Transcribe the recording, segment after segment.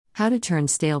How to turn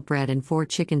stale bread and 4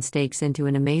 chicken steaks into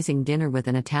an amazing dinner with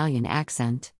an Italian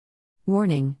accent.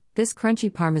 Warning: this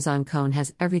crunchy Parmesan cone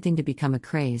has everything to become a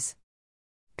craze.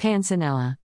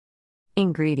 Panzanella.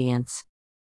 Ingredients: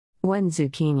 1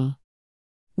 zucchini,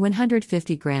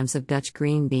 150 grams of Dutch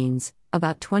green beans,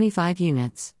 about 25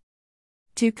 units,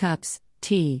 2 cups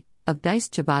tea of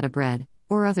diced ciabatta bread,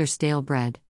 or other stale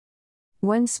bread,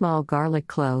 1 small garlic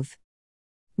clove,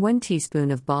 1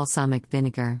 teaspoon of balsamic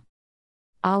vinegar,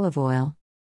 olive oil,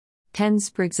 10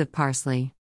 sprigs of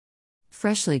parsley,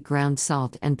 freshly ground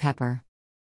salt and pepper.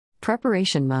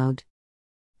 Preparation mode.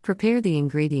 Prepare the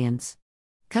ingredients.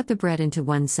 Cut the bread into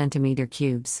 1 centimeter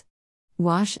cubes.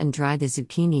 Wash and dry the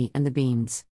zucchini and the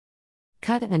beans.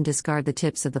 Cut and discard the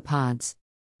tips of the pods.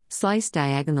 Slice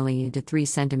diagonally into 3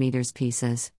 centimeters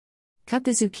pieces. Cut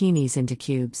the zucchinis into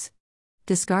cubes.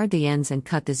 Discard the ends and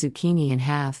cut the zucchini in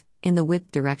half, in the width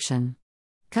direction.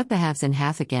 Cut the halves in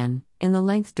half again, in the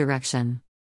length direction.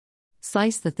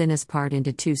 Slice the thinnest part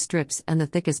into 2 strips and the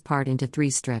thickest part into 3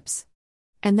 strips.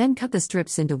 And then cut the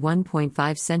strips into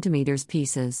 1.5 centimeters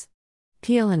pieces.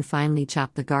 Peel and finely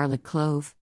chop the garlic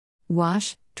clove.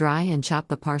 Wash, dry and chop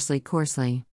the parsley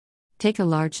coarsely. Take a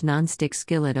large non-stick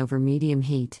skillet over medium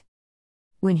heat.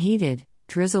 When heated,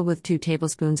 drizzle with 2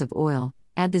 tablespoons of oil,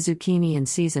 add the zucchini and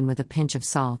season with a pinch of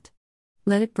salt.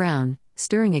 Let it brown,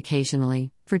 stirring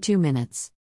occasionally, for 2 minutes.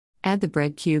 Add the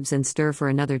bread cubes and stir for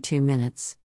another 2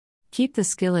 minutes. Keep the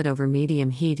skillet over medium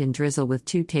heat and drizzle with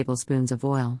 2 tablespoons of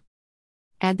oil.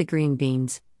 Add the green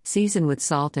beans, season with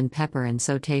salt and pepper and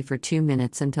sauté for 2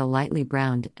 minutes until lightly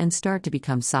browned and start to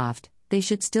become soft. They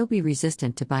should still be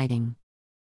resistant to biting.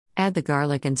 Add the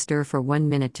garlic and stir for 1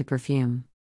 minute to perfume.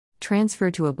 Transfer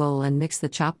to a bowl and mix the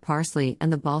chopped parsley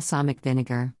and the balsamic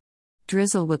vinegar.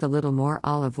 Drizzle with a little more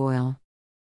olive oil.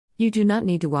 You do not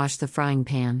need to wash the frying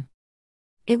pan.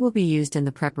 It will be used in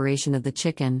the preparation of the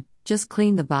chicken, just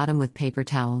clean the bottom with paper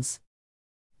towels.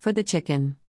 For the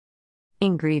chicken.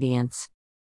 Ingredients: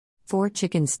 4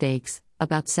 chicken steaks,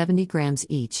 about 70 grams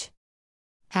each.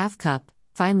 Half cup,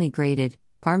 finely grated,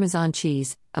 Parmesan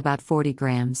cheese, about 40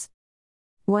 grams.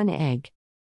 1 egg.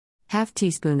 Half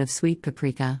teaspoon of sweet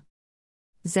paprika.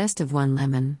 Zest of 1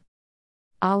 lemon.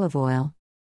 Olive oil.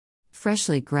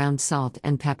 Freshly ground salt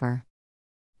and pepper.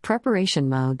 Preparation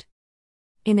mode.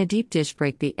 In a deep dish,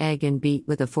 break the egg and beat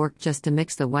with a fork just to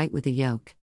mix the white with the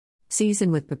yolk.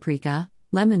 Season with paprika,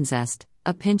 lemon zest,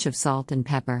 a pinch of salt and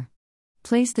pepper.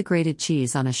 Place the grated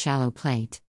cheese on a shallow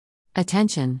plate.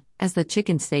 Attention, as the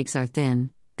chicken steaks are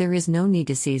thin, there is no need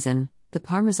to season. The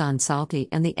Parmesan salty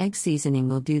and the egg seasoning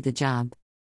will do the job.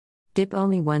 Dip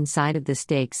only one side of the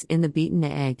steaks in the beaten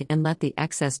egg and let the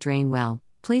excess drain well.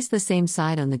 Place the same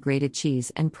side on the grated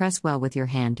cheese and press well with your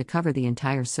hand to cover the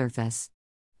entire surface.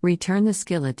 Return the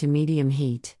skillet to medium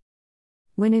heat.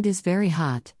 When it is very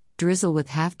hot, drizzle with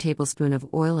half tablespoon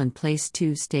of oil and place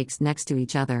 2 steaks next to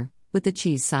each other, with the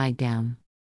cheese side down.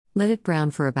 Let it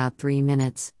brown for about 3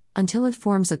 minutes, until it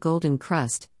forms a golden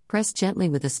crust. Press gently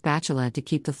with a spatula to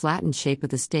keep the flattened shape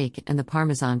of the steak and the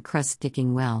Parmesan crust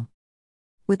sticking well.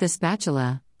 With a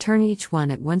spatula, turn each one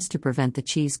at once to prevent the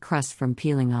cheese crust from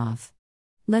peeling off.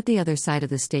 Let the other side of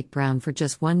the steak brown for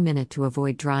just 1 minute to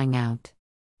avoid drying out.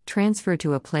 Transfer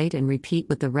to a plate and repeat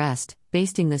with the rest,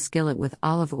 basting the skillet with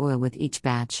olive oil with each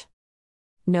batch.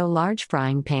 No large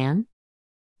frying pan?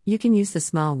 You can use the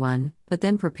small one, but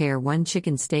then prepare 1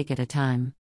 chicken steak at a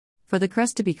time. For the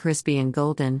crust to be crispy and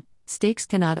golden, steaks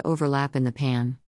cannot overlap in the pan.